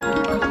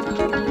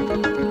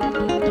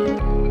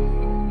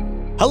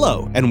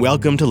Hello, and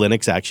welcome to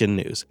Linux Action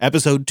News,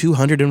 episode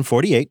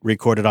 248,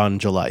 recorded on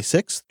July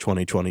 6th,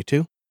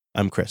 2022.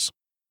 I'm Chris.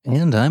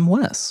 And I'm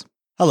Wes.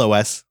 Hello,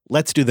 Wes.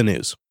 Let's do the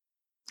news.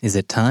 Is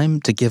it time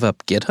to give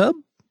up GitHub?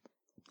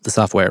 The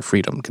Software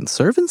Freedom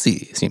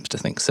Conservancy seems to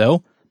think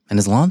so, and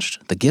has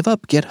launched the Give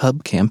Up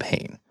GitHub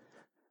campaign.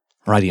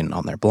 Writing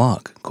on their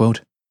blog,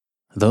 quote,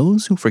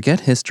 "Those who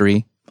forget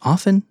history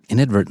often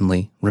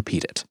inadvertently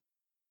repeat it."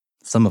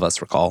 Some of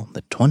us recall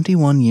that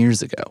 21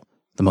 years ago,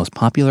 the most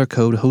popular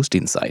code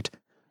hosting site,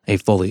 a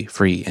fully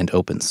free and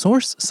open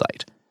source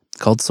site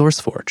called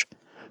SourceForge,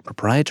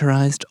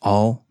 proprietarized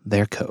all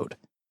their code,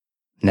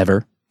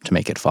 never to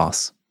make it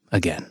FOSS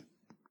again.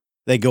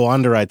 They go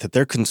on to write that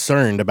they're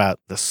concerned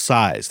about the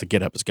size that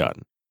GitHub has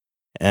gotten.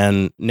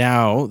 And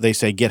now they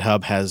say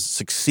GitHub has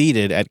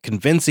succeeded at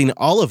convincing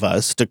all of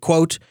us to,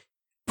 quote,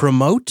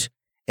 promote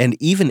and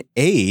even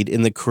aid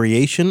in the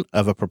creation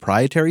of a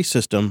proprietary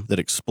system that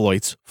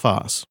exploits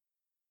FOSS.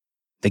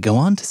 They go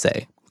on to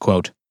say,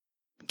 quote,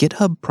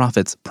 "GitHub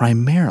profits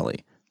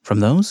primarily from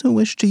those who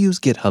wish to use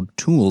GitHub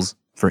tools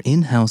for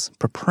in-house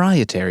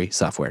proprietary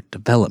software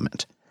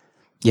development.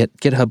 Yet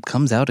GitHub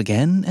comes out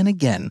again and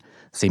again,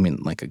 seeming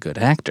like a good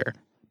actor,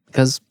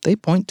 because they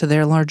point to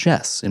their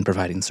largesse in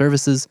providing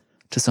services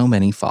to so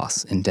many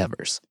FOSS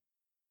endeavors.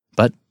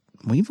 But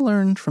we've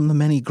learned from the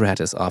many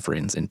gratis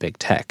offerings in big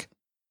tech,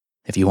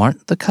 if you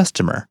aren't the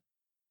customer,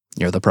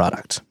 you're the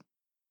product."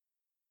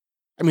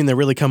 I mean, they're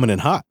really coming in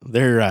hot.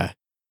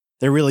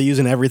 They're really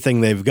using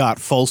everything they've got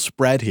full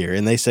spread here,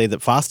 and they say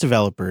that FOSS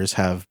developers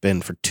have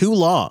been for too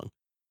long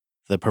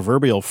the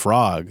proverbial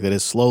frog that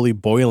is slowly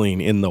boiling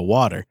in the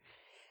water,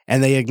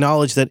 and they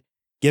acknowledge that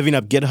giving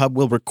up GitHub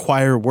will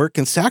require work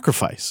and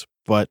sacrifice,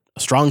 but a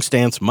strong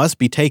stance must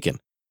be taken.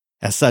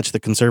 As such, the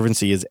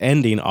Conservancy is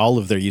ending all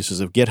of their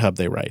uses of GitHub,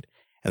 they write,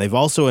 and they've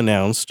also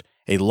announced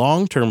a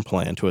long-term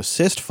plan to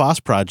assist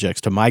FOSS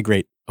projects to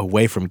migrate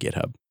away from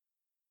GitHub.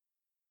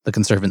 The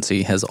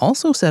Conservancy has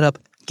also set up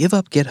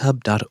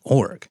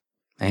giveupgithub.org,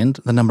 and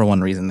the number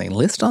one reason they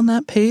list on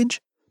that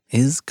page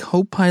is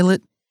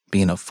Copilot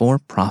being a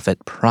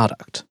for-profit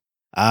product.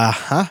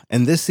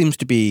 And this seems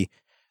to be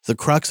the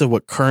crux of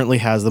what currently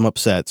has them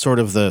upset, sort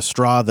of the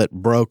straw that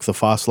broke the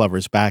FOSS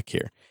lovers' back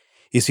here.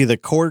 You see, the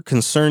core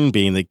concern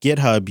being that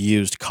GitHub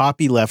used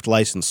copyleft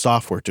licensed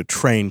software to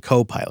train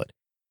Copilot,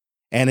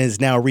 and is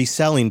now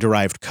reselling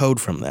derived code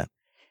from that.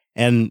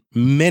 And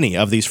many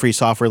of these free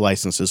software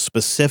licenses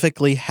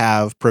specifically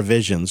have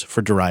provisions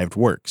for derived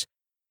works.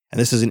 And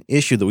this is an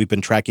issue that we've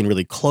been tracking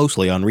really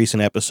closely on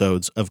recent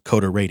episodes of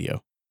Coder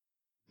Radio.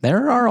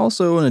 There are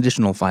also an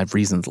additional 5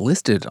 reasons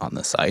listed on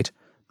the site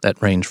that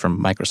range from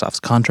Microsoft's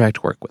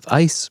contract work with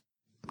ICE,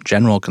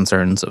 general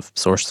concerns of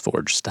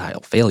SourceForge-style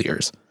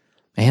failures,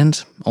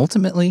 and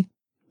ultimately,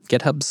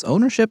 GitHub's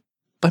ownership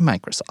by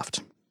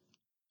Microsoft.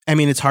 I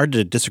mean, it's hard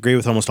to disagree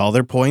with almost all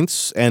their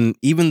points, and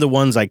even the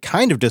ones I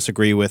kind of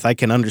disagree with, I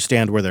can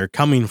understand where they're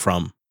coming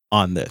from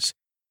on this.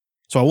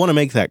 So I want to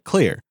make that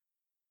clear.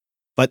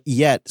 But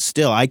yet,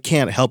 still, I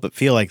can't help but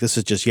feel like this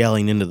is just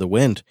yelling into the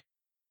wind.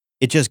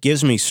 It just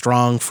gives me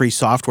strong Free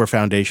Software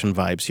Foundation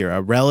vibes here,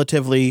 a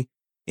relatively,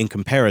 in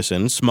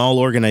comparison, small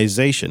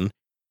organization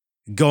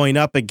going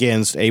up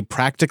against a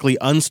practically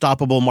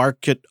unstoppable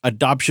market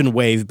adoption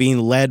wave being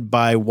led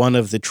by one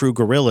of the true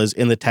gorillas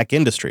in the tech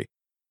industry.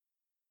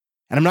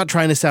 And I'm not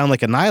trying to sound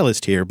like a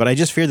nihilist here, but I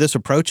just fear this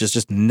approach is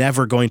just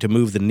never going to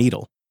move the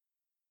needle.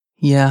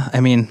 Yeah,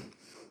 I mean,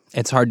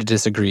 it's hard to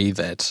disagree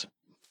that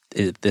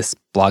this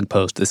blog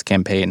post, this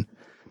campaign,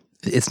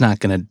 it's not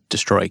going to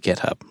destroy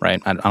GitHub, right?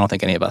 I don't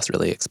think any of us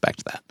really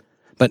expect that.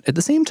 But at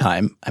the same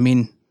time, I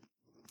mean,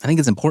 I think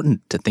it's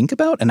important to think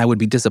about, and I would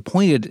be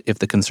disappointed if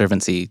the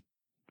Conservancy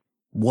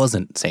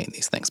wasn't saying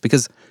these things,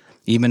 because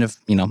even if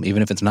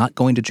it's not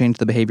going to change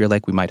the behavior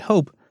like we might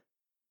hope, I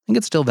think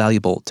it's still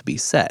valuable to be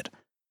said.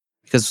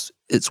 Because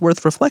it's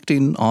worth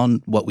reflecting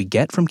on what we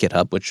get from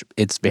GitHub, which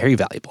it's very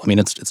valuable. I mean,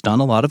 it's done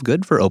a lot of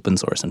good for open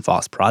source and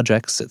FOSS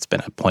projects. It's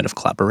been a point of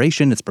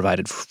collaboration. It's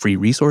provided free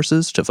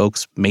resources to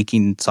folks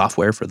making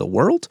software for the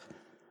world.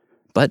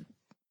 But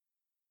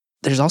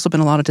there's also been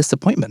a lot of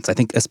disappointments, I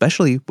think,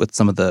 especially with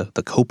some of the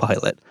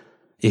Copilot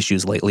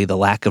issues lately, the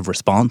lack of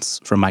response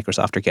from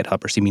Microsoft or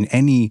GitHub, or seeming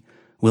any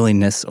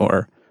willingness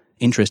or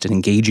interest in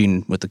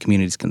engaging with the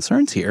community's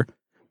concerns here.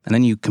 And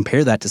then you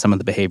compare that to some of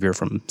the behavior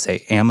from,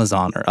 say,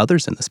 Amazon or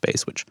others in the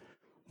space, which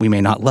we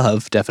may not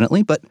love,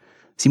 definitely, but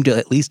seem to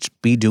at least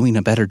be doing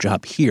a better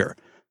job here.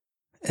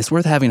 It's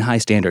worth having high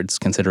standards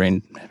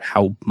considering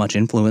how much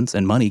influence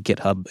and money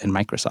GitHub and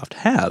Microsoft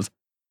have.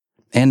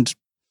 And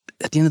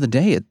at the end of the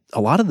day,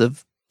 a lot of the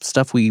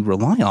stuff we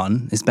rely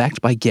on is backed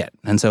by Git.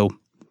 And so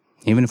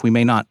even if we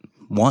may not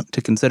want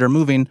to consider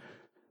moving,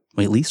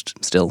 we at least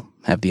still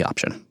have the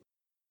option.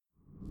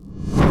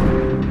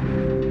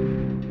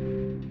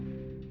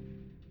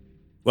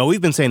 Well,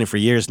 we've been saying it for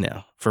years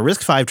now. For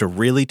RISC-V to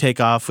really take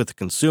off with the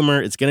consumer,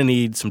 it's going to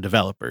need some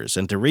developers.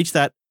 And to reach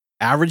that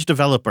average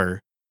developer,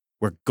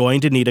 we're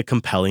going to need a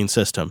compelling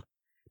system.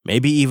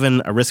 Maybe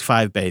even a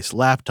RISC-V-based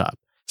laptop.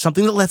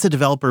 Something that lets a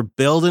developer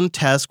build and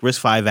test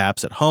RISC-V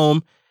apps at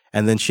home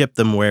and then ship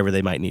them wherever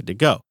they might need to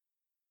go.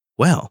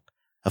 Well,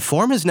 a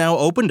form is now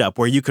opened up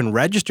where you can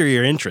register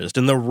your interest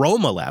in the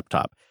Roma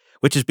laptop,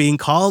 which is being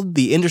called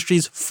the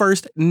industry's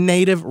first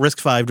native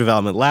RISC-V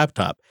development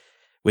laptop,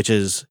 which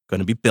is going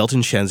to be built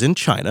in Shenzhen,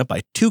 China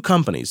by two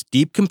companies,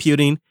 Deep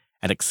Computing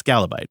and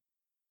Excalibyte.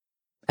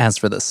 As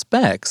for the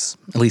specs,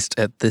 at least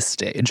at this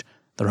stage,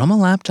 the Roma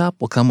laptop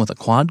will come with a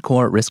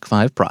quad-core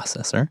RISC-V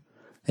processor,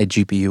 a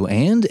GPU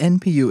and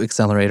NPU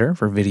accelerator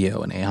for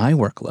video and AI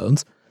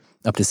workloads,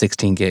 up to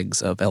 16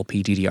 gigs of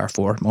LPDDR4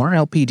 or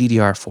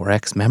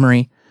LPDDR4X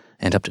memory,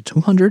 and up to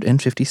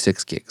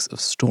 256 gigs of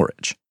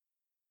storage.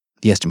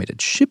 The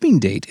estimated shipping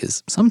date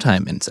is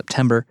sometime in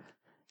September.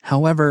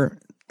 However,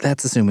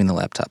 that's assuming the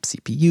laptop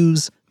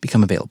CPUs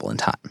become available in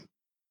time.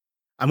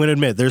 I'm going to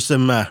admit, there's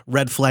some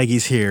red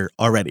flaggies here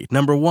already.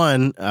 Number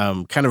one,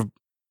 kind of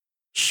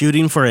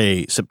shooting for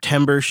a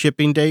September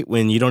shipping date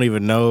when you don't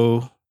even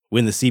know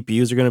when the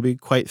CPUs are going to be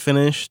quite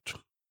finished.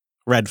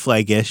 Red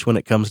flag-ish when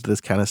it comes to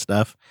this kind of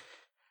stuff.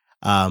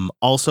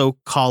 Also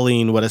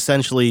calling what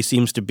essentially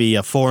seems to be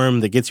a form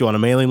that gets you on a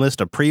mailing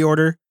list a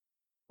pre-order.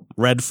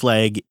 Red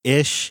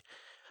flag-ish.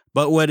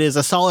 But what is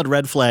a solid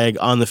red flag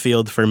on the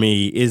field for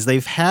me is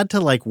they've had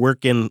to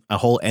work in a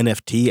whole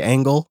NFT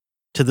angle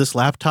to this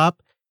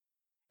laptop.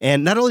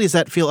 And not only does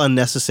that feel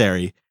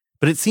unnecessary,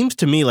 but it seems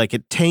to me like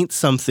it taints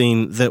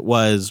something that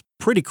was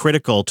pretty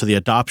critical to the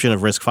adoption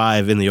of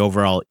RISC-V in the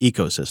overall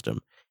ecosystem.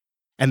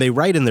 And they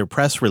write in their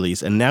press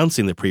release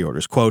announcing the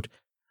pre-orders, quote,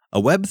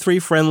 a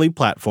Web3-friendly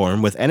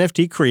platform with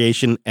NFT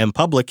creation and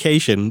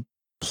publication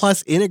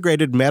plus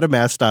integrated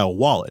MetaMask-style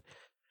wallet.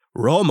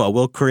 Roma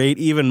will create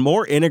even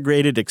more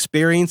integrated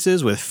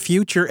experiences with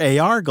future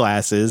AR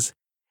glasses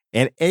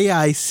and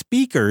AI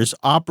speakers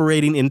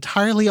operating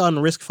entirely on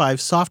RISC-V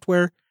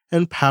software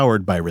and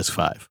powered by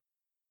RISC-V.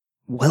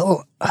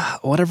 Well,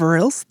 whatever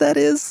else that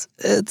is,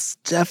 it's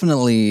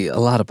definitely a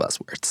lot of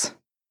buzzwords.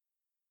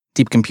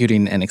 Deep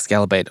Computing and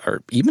Excalibyte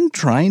are even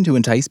trying to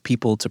entice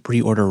people to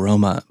pre-order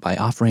Roma by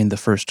offering the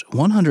first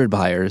 100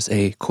 buyers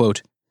a,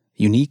 quote,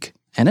 unique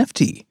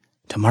NFT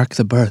to mark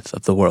the birth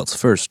of the world's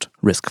first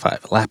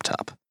RISC-V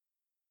laptop.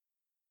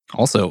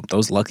 Also,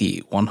 those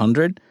lucky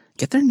 100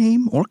 get their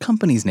name or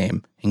company's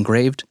name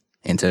engraved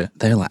into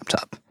their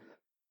laptop.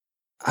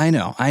 I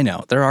know,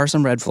 there are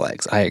some red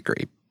flags, I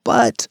agree,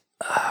 but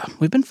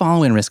we've been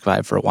following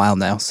RISC-V for a while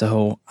now,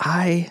 so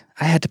I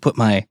had to put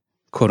my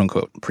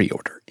quote-unquote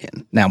pre-order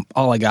in. Now,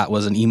 all I got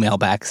was an email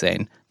back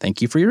saying,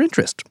 thank you for your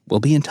interest. We'll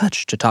be in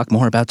touch to talk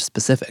more about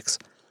specifics.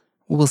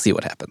 We'll see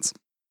what happens.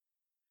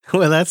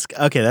 Well, that's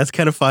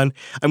kind of fun.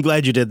 I'm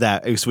glad you did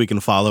that so we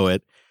can follow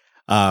it.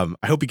 I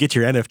hope you get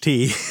your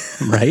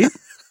NFT. Right?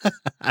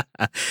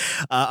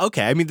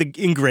 Okay, I mean, the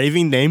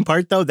engraving name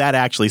part, though, that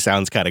actually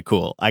sounds kind of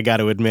cool. I got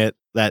to admit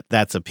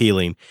that's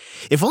appealing.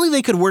 If only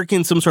they could work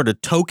in some sort of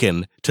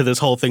token to this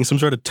whole thing, some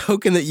sort of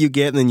token that you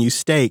get and then you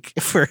stake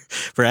for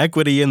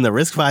equity in the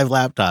RISC-V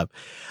laptop.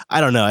 I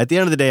don't know. At the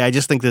end of the day, I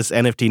just think this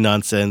NFT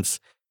nonsense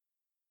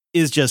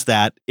is just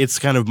that. It's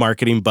kind of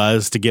marketing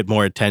buzz to get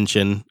more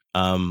attention.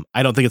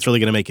 I don't think it's really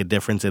going to make a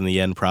difference in the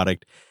end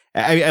product.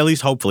 At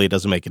least hopefully it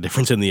doesn't make a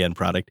difference in the end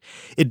product.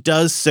 It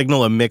does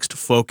signal a mixed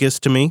focus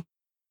to me.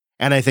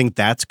 And I think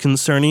that's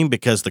concerning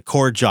because the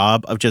core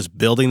job of just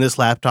building this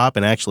laptop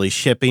and actually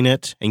shipping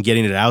it and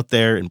getting it out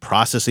there and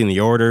processing the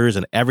orders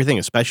and everything,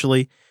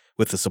 especially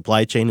with the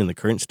supply chain in the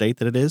current state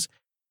that it is,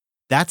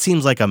 that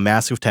seems like a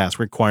massive task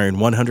requiring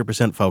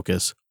 100%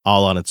 focus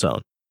all on its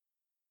own.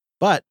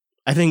 But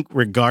I think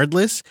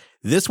regardless,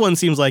 this one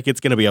seems like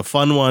it's going to be a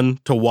fun one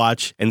to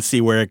watch and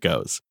see where it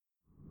goes.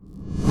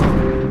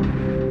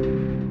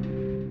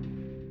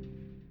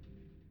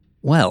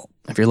 Well,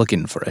 if you're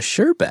looking for a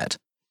sure bet,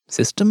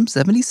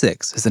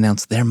 System76 has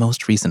announced their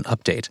most recent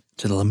update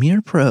to the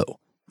Lemire Pro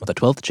with a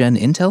 12th gen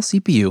Intel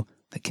CPU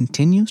that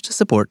continues to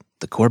support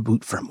the Core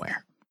Boot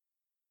firmware.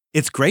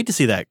 It's great to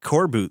see that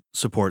Core Boot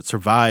support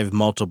survive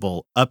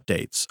multiple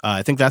updates.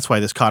 I think that's why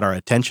this caught our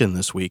attention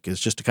this week, is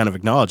just to kind of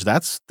acknowledge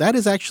that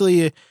is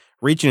actually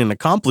reaching an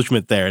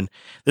accomplishment there. And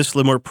this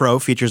Lemire Pro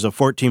features a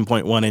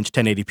 14.1-inch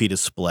 1080p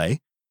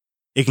display.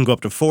 It can go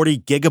up to 40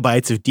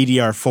 gigabytes of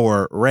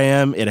DDR4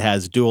 RAM. It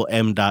has dual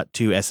M.2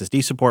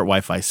 SSD support,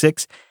 Wi-Fi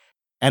 6,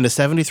 and a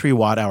 73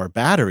 watt-hour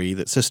battery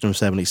that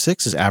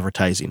System76 is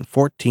advertising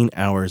 14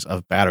 hours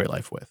of battery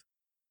life with.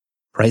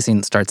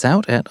 Pricing starts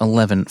out at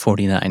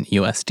 $1149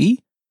 USD.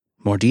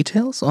 More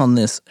details on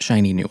this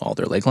shiny new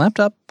Alder Lake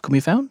laptop can be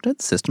found at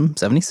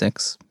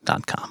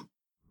System76.com.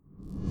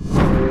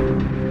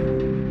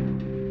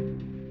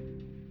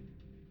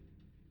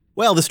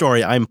 Well, the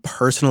story I'm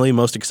personally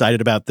most excited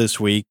about this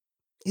week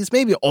is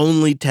maybe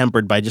only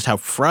tempered by just how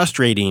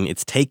frustrating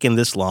it's taken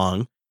this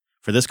long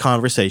for this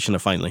conversation to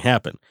finally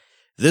happen.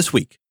 This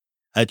week,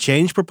 a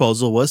change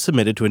proposal was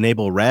submitted to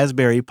enable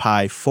Raspberry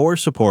Pi 4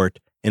 support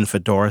in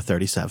Fedora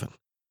 37.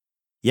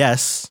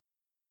 Yes,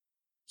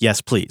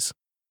 please.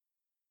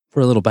 For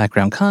a little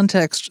background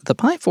context, the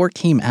Pi 4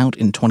 came out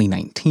in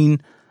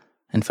 2019,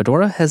 and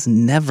Fedora has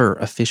never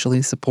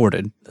officially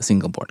supported a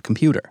single-board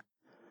computer.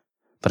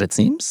 But it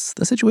seems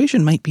the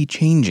situation might be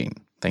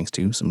changing, thanks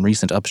to some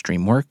recent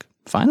upstream work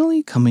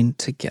finally coming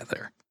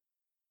together.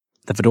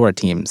 The Fedora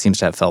team seems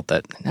to have felt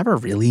that it never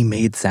really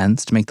made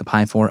sense to make the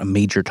Pi 4 a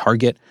major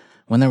target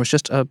when there was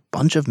just a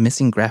bunch of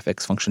missing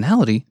graphics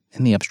functionality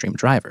in the upstream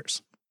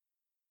drivers.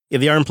 Yeah,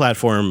 the ARM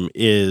platform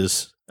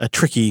is a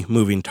tricky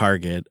moving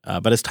target,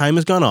 but as time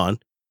has gone on,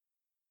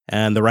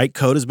 and the right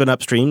code has been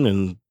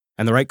upstreamed,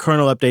 and the right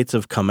kernel updates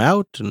have come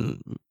out,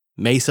 and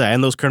Mesa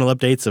and those kernel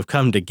updates have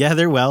come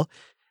together, well,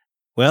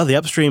 the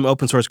upstream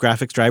open source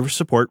graphics driver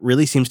support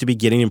really seems to be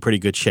getting in pretty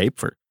good shape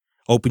for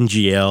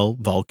OpenGL,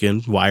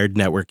 Vulkan, wired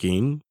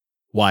networking,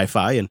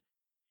 Wi-Fi, and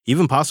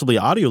even possibly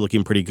audio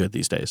looking pretty good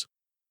these days.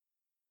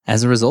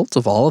 As a result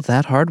of all of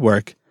that hard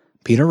work,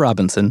 Peter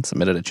Robinson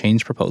submitted a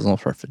change proposal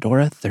for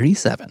Fedora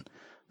 37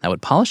 that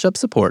would polish up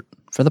support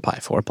for the Pi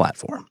 4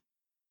 platform.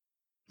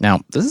 Now,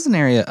 this is an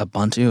area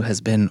Ubuntu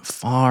has been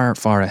far,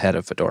 far ahead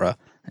of Fedora,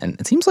 and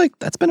it seems like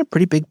that's been a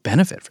pretty big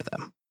benefit for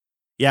them.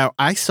 Yeah,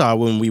 I saw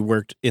when we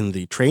worked in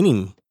the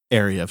training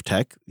area of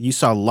tech, you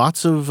saw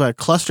lots of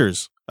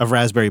clusters of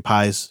Raspberry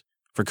Pis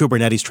for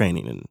Kubernetes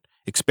training and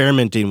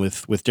experimenting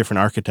with different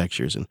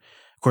architectures. And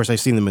of course, I've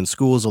seen them in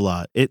schools a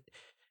lot. It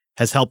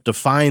has helped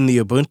define the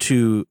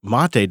Ubuntu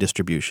Mate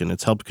distribution.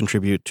 It's helped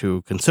contribute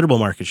to considerable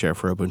market share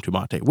for Ubuntu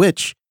Mate,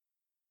 which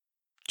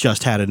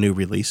just had a new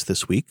release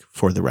this week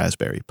for the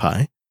Raspberry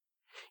Pi.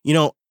 You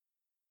know,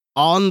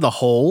 on the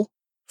whole,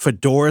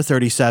 Fedora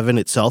 37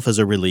 itself as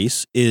a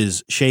release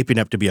is shaping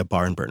up to be a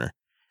barn burner.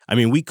 I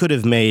mean, we could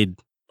have made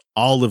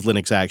all of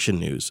Linux Action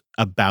News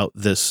about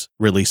this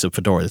release of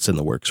Fedora that's in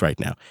the works right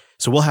now.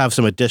 So we'll have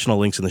some additional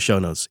links in the show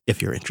notes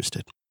if you're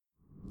interested.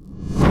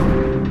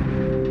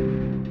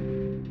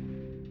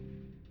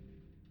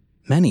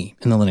 Many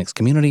in the Linux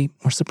community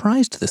were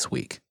surprised this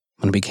week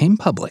when it became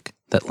public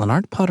that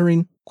Lennart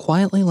Poettering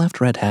quietly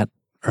left Red Hat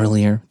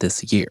earlier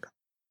this year.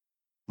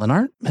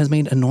 Lennart has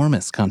made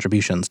enormous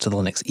contributions to the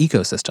Linux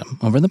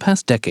ecosystem over the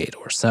past decade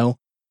or so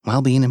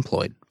while being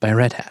employed by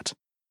Red Hat,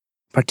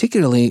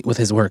 particularly with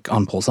his work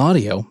on Pulse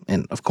Audio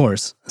and, of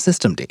course,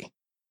 Systemd.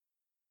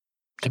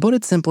 To put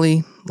it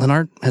simply,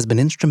 Lennart has been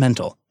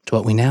instrumental to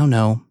what we now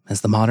know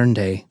as the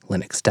modern-day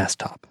Linux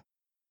desktop.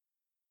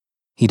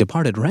 He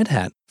departed Red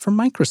Hat for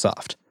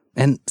Microsoft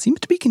and seems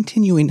to be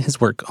continuing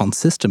his work on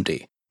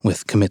Systemd,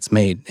 with commits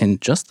made in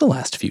just the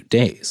last few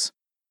days.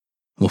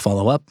 We'll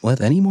follow up with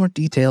any more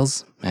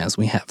details as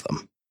we have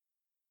them.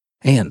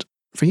 And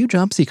for you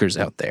job seekers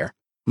out there,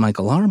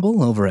 Michael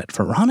Arble over at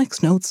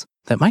Phoronix notes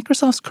that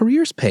Microsoft's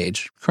careers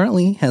page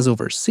currently has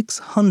over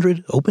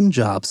 600 open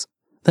jobs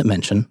that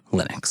mention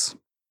Linux.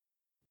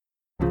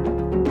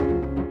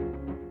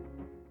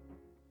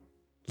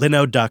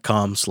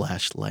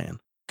 Linode.com/LAN.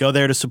 Go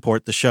there to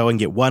support the show and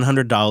get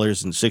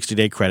 $100 in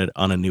 60-day credit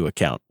on a new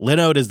account.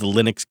 Linode is the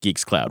Linux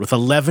Geeks Cloud with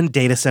 11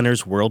 data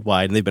centers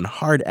worldwide, and they've been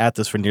hard at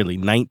this for nearly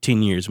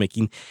 19 years,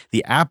 making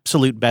the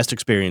absolute best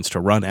experience to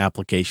run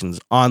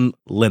applications on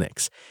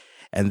Linux.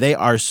 And they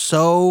are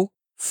so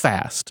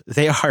fast.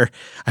 I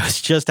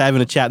was just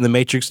having a chat in the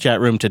Matrix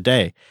chat room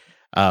today.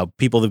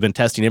 People have been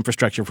testing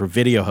infrastructure for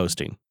video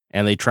hosting,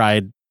 and they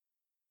tried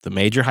the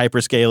major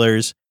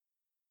hyperscalers,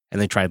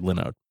 and they tried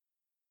Linode.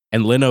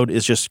 And Linode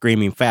is just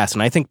screaming fast.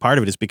 And I think part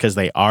of it is because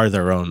they are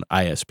their own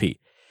ISP.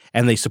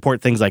 And they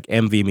support things like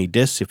NVMe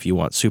disks if you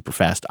want super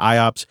fast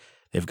IOPS.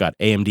 They've got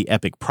AMD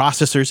EPYC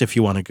processors if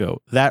you want to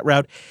go that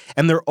route.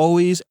 And they're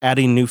always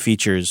adding new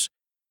features.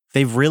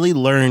 They've really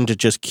learned to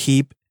just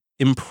keep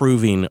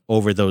improving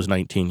over those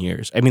 19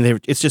 years. I mean,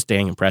 it's just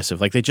dang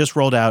impressive. Like, they just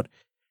rolled out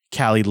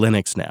Kali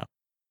Linux now.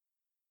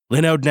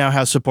 Linode now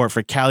has support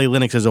for Kali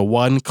Linux as a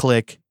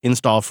one-click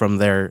install from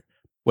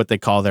what they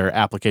call their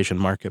application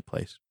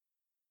marketplace.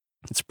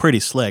 It's pretty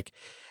slick.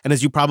 And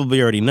as you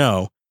probably already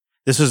know,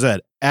 this is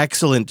an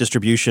excellent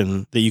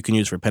distribution that you can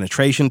use for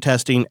penetration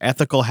testing,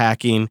 ethical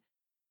hacking,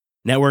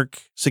 network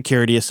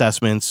security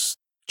assessments,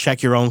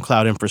 check your own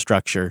cloud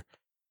infrastructure.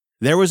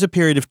 There was a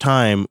period of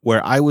time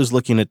where I was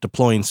looking at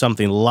deploying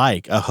something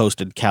like a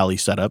hosted Kali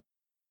setup,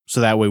 so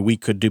that way we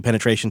could do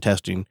penetration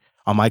testing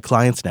on my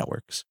clients'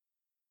 networks.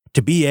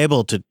 To be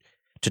able to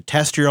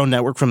test your own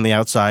network from the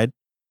outside,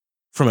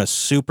 from a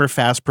super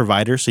fast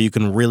provider so you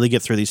can really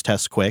get through these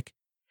tests quick,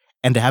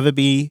 and to have it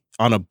be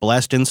on a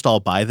blessed install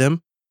by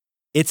them,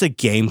 it's a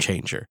game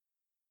changer.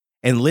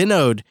 And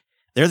Linode,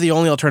 they're the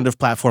only alternative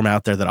platform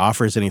out there that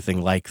offers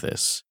anything like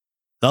this.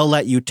 They'll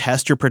let you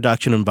test your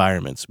production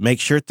environments, make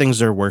sure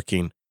things are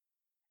working.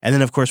 And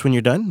then, of course, when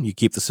you're done, you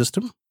keep the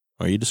system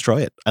or you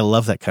destroy it. I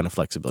love that kind of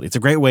flexibility. It's a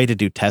great way to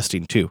do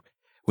testing, too,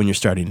 when you're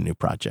starting a new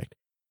project.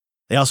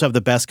 They also have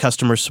the best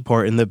customer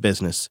support in the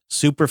business,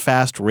 super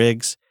fast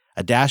rigs,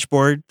 a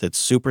dashboard that's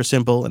super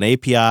simple, an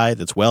API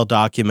that's well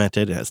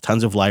documented, and has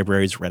tons of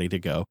libraries ready to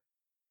go.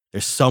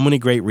 There's so many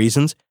great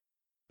reasons,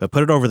 but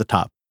put it over the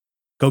top.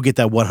 Go get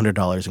that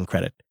 $100 in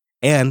credit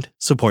and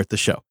support the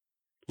show.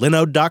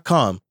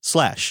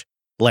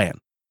 Linode.com/LAN.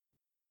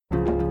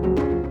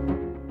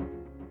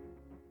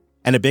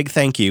 And a big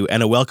thank you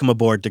and a welcome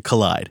aboard to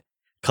Kolide.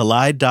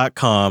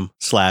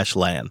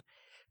 Kolide.com/LAN.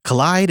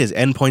 Kolide is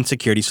endpoint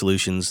security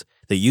solutions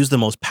that use the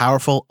most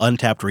powerful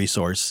untapped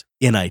resource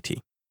in IT,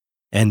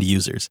 end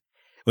users.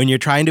 When you're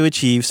trying to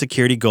achieve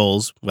security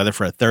goals, whether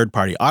for a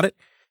third-party audit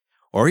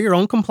or your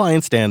own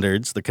compliance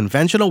standards, the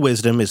conventional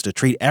wisdom is to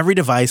treat every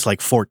device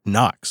like Fort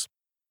Knox.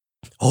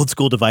 Old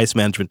school device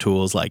management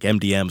tools like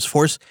MDMs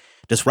force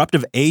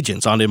disruptive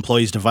agents onto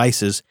employees'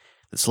 devices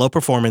that slow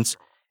performance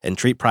and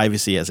treat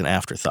privacy as an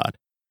afterthought.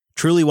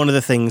 Truly one of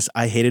the things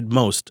I hated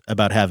most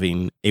about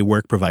having a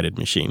work-provided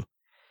machine.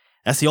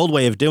 That's the old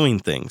way of doing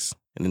things.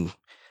 And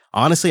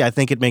honestly, I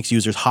think it makes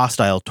users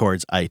hostile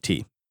towards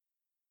IT.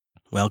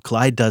 Well,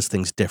 Kolide does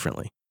things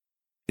differently.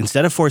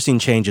 Instead of forcing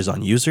changes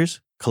on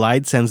users,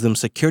 Kolide sends them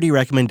security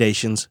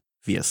recommendations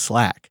via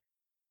Slack.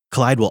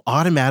 Kolide will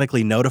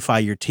automatically notify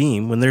your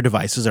team when their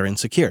devices are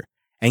insecure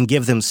and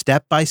give them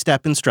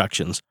step-by-step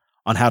instructions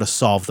on how to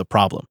solve the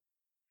problem.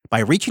 By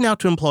reaching out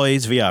to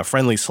employees via a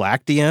friendly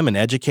Slack DM and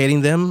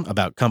educating them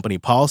about company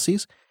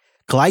policies,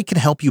 Kolide can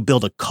help you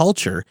build a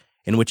culture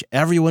in which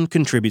everyone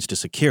contributes to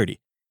security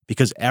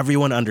because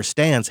everyone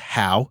understands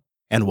how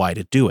and why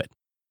to do it.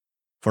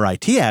 For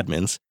IT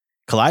admins,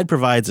 Kolide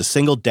provides a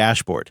single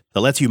dashboard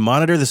that lets you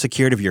monitor the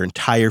security of your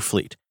entire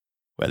fleet,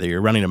 whether you're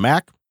running a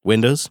Mac,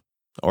 Windows,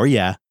 or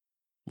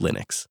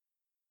Linux.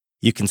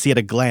 You can see at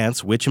a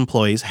glance which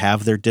employees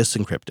have their disks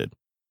encrypted,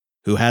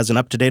 who has an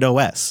up-to-date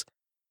OS,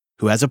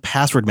 who has a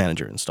password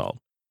manager installed.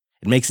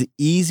 It makes it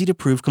easy to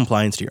prove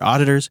compliance to your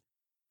auditors,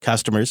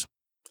 customers,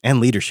 and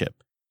leadership.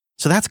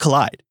 So that's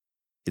Kolide.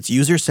 It's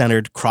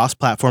user-centered,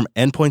 cross-platform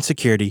endpoint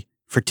security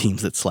for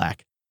teams that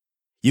slack.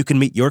 You can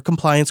meet your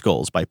compliance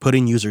goals by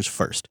putting users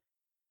first.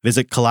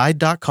 Visit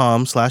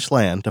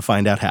kolide.com/LAN to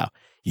find out how.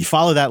 You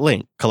follow that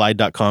link,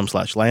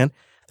 kolide.com/LAN,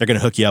 they're going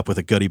to hook you up with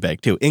a goodie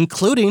bag too,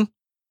 including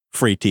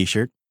free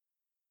t-shirt,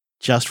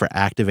 just for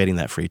activating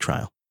that free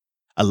trial.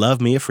 I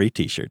love me a free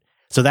t-shirt.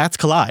 So that's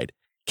Kolide,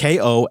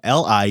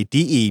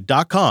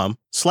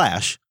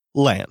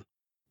 KOLIDE.com/LAN.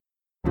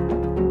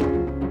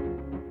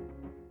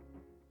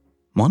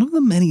 One of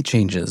the many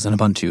changes in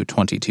Ubuntu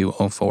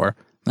 22.04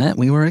 that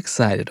we were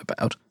excited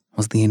about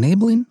was the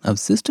enabling of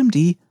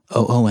systemd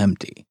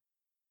OOMD.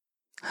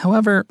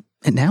 However,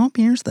 it now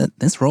appears that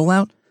this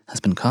rollout has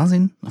been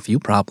causing a few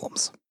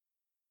problems.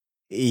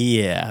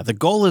 Yeah, the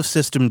goal of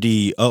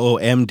systemd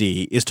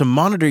OOMD is to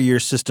monitor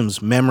your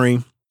system's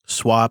memory,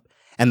 swap,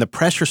 and the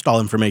pressure stall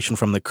information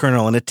from the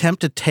kernel and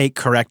attempt to take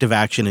corrective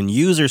action in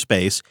user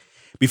space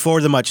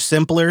before the much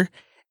simpler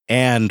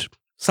and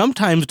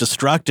sometimes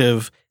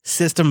destructive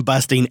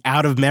system-busting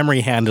out-of-memory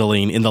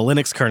handling in the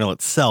Linux kernel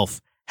itself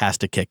has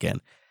to kick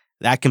in.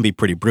 That can be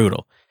pretty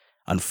brutal.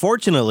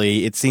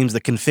 Unfortunately, it seems the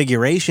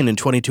configuration in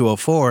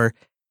 22.04,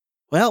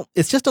 well,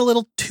 it's just a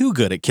little too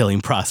good at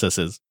killing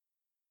processes.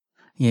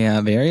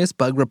 Yeah, various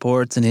bug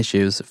reports and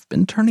issues have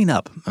been turning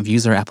up of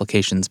user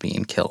applications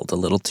being killed a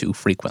little too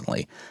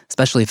frequently,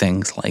 especially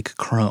things like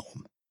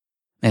Chrome.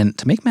 And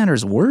to make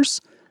matters worse,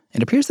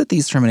 it appears that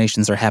these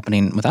terminations are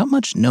happening without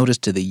much notice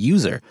to the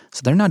user,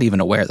 so they're not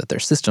even aware that their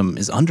system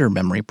is under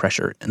memory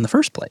pressure in the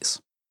first place.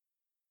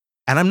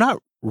 And I'm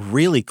not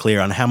really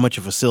clear on how much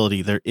a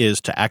facility there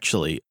is to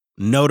actually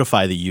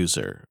notify the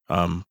user.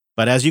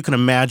 But as you can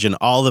imagine,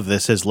 all of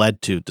this has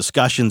led to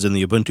discussions in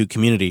the Ubuntu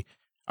community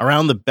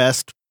around the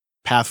best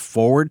path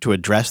forward to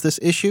address this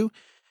issue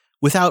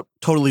without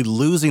totally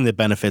losing the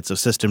benefits of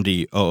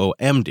systemd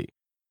OOMD.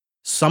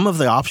 Some of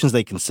the options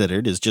they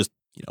considered is just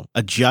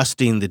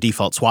adjusting the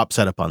default swap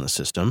setup on the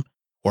system,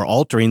 or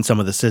altering some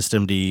of the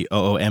systemd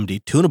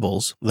OOMD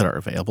tunables that are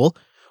available,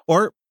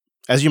 or,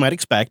 as you might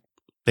expect,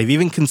 they've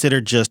even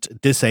considered just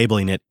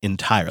disabling it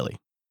entirely.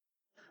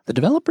 The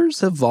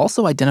developers have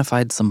also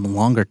identified some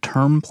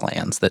longer-term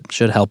plans that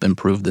should help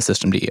improve the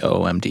systemd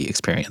OOMD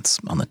experience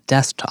on the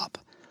desktop.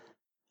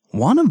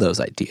 One of those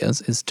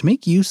ideas is to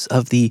make use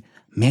of the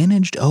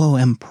Managed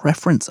OOM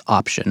Preference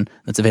option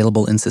that's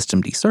available in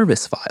systemd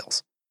service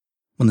files.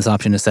 When this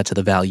option is set to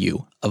the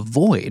value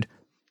avoid,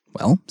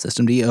 well,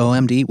 systemd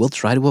OOMD will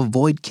try to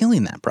avoid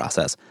killing that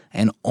process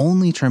and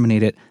only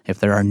terminate it if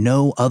there are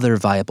no other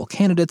viable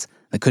candidates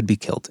that could be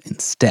killed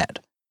instead.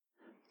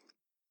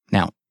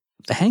 Now,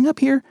 the hang-up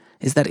here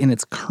is that in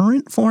its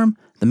current form,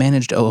 the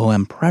Managed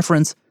OOM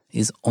Preference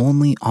is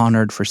only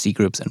honored for C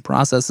groups and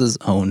processes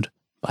owned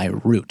by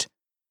root,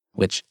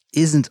 which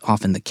isn't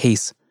often the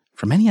case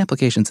for many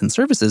applications and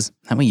services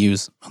that we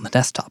use on the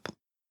desktop.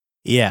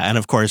 Yeah, and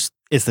of course,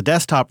 it's the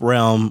desktop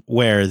realm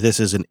where this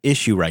is an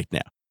issue right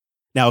now.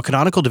 Now, a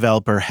Canonical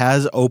developer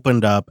has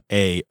opened up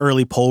a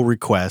early pull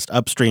request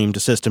upstream to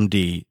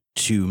systemd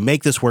to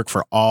make this work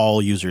for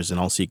all users in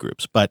all C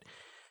groups. But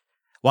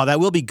while that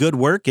will be good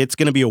work, it's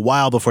going to be a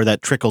while before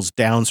that trickles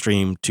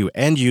downstream to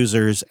end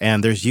users,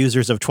 and there's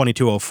users of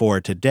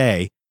 22.04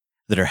 today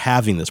that are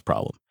having this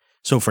problem.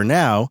 So for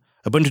now,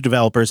 Ubuntu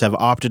developers have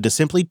opted to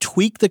simply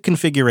tweak the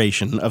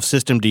configuration of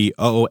systemd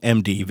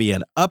OOMD via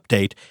an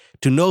update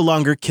to no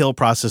longer kill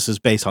processes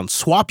based on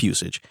swap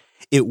usage.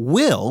 It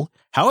will,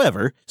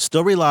 however,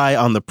 still rely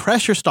on the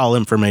pressure stall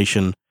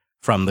information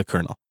from the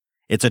kernel.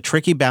 It's a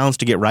tricky balance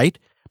to get right,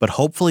 but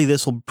hopefully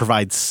this will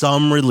provide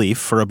some relief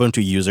for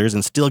Ubuntu users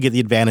and still get the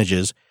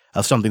advantages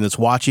of something that's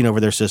watching over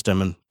their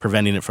system and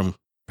preventing it from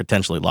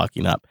potentially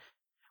locking up.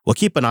 We'll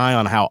keep an eye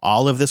on how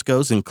all of this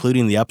goes,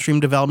 including the upstream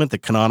development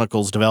that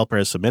Canonical's developer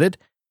has submitted,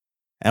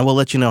 and we'll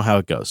let you know how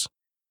it goes.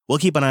 We'll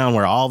keep an eye on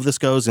where all of this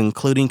goes,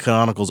 including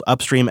Canonical's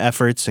upstream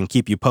efforts, and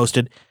keep you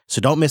posted, so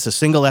don't miss a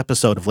single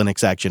episode of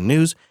Linux Action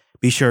News.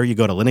 Be sure you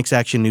go to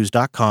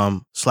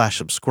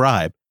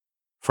linuxactionnews.com/subscribe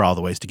for all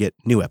the ways to get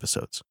new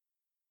episodes.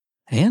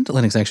 And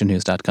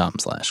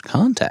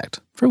linuxactionnews.com/contact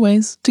for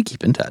ways to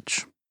keep in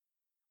touch.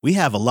 We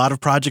have a lot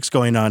of projects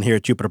going on here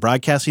at Jupiter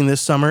Broadcasting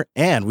this summer,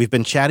 and we've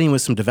been chatting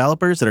with some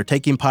developers that are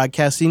taking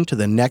podcasting to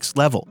the next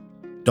level.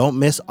 Don't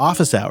miss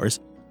Office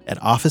Hours at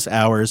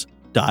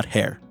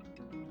officehours.hair.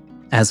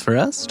 As for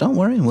us, don't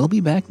worry, we'll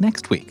be back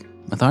next week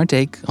with our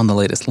take on the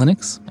latest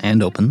Linux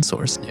and open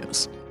source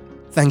news.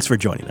 Thanks for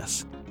joining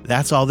us.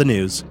 That's all the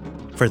news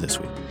for this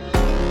week.